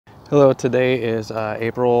Hello, today is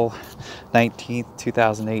April 19th,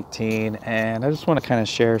 2018, and I just want to kind of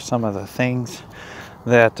share some of the things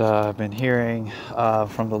that I've been hearing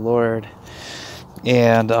from the Lord.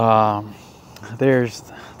 And there's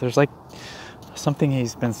like something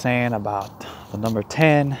He's been saying about the number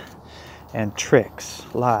 10 and tricks,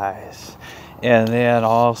 lies, and then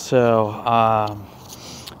also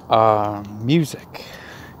music.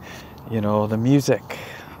 The music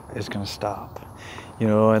is going to stop.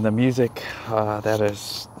 And the music that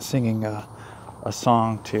is singing a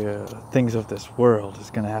song to things of this world is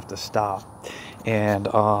going to have to stop, and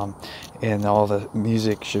all the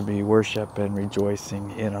music should be worship and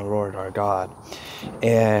rejoicing in our Lord our God.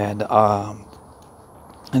 And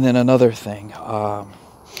then another thing,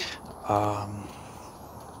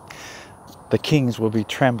 the kings will be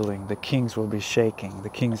trembling, the kings will be shaking, the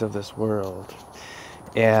kings of this world,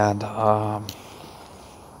 and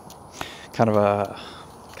kind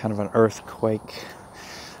of an earthquake,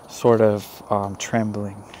 sort of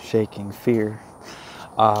trembling, shaking, fear.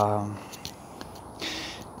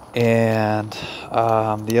 And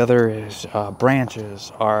the other is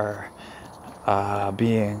branches are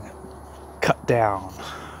being cut down.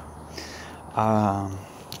 And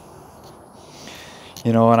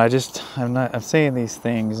I'm saying these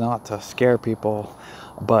things not to scare people,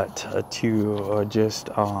 but to just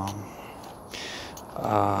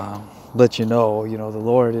let you know, the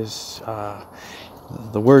Lord is,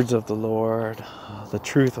 the words of the Lord, the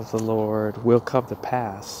truth of the Lord will come to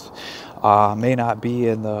pass. May not be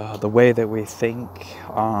in the way that we think,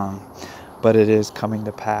 but it is coming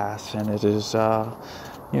to pass, and it is,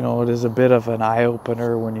 it is a bit of an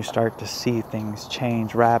eye-opener when you start to see things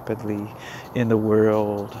change rapidly in the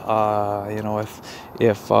world.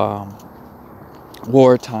 If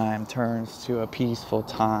wartime turns to a peaceful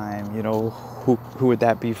time, who would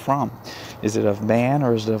that be from? Is it of man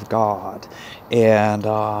or is it of God? And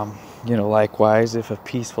likewise, if a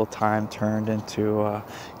peaceful time turned into a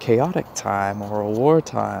chaotic time or a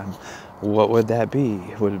wartime, what would that be?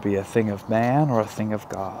 Would it be a thing of man or a thing of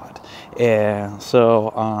God? And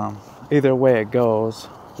so either way it goes,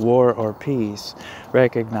 war or peace,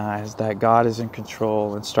 recognize that God is in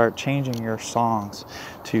control and start changing your songs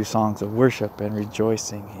to songs of worship and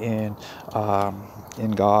rejoicing in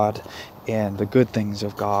God and the good things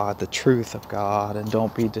of God, the truth of God, and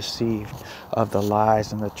don't be deceived of the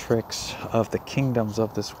lies and the tricks of the kingdoms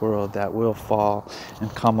of this world that will fall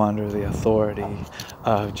and come under the authority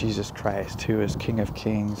of Jesus Christ, who is King of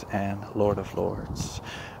Kings and Lord of Lords.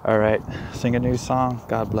 All right, sing a new song.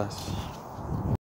 God bless.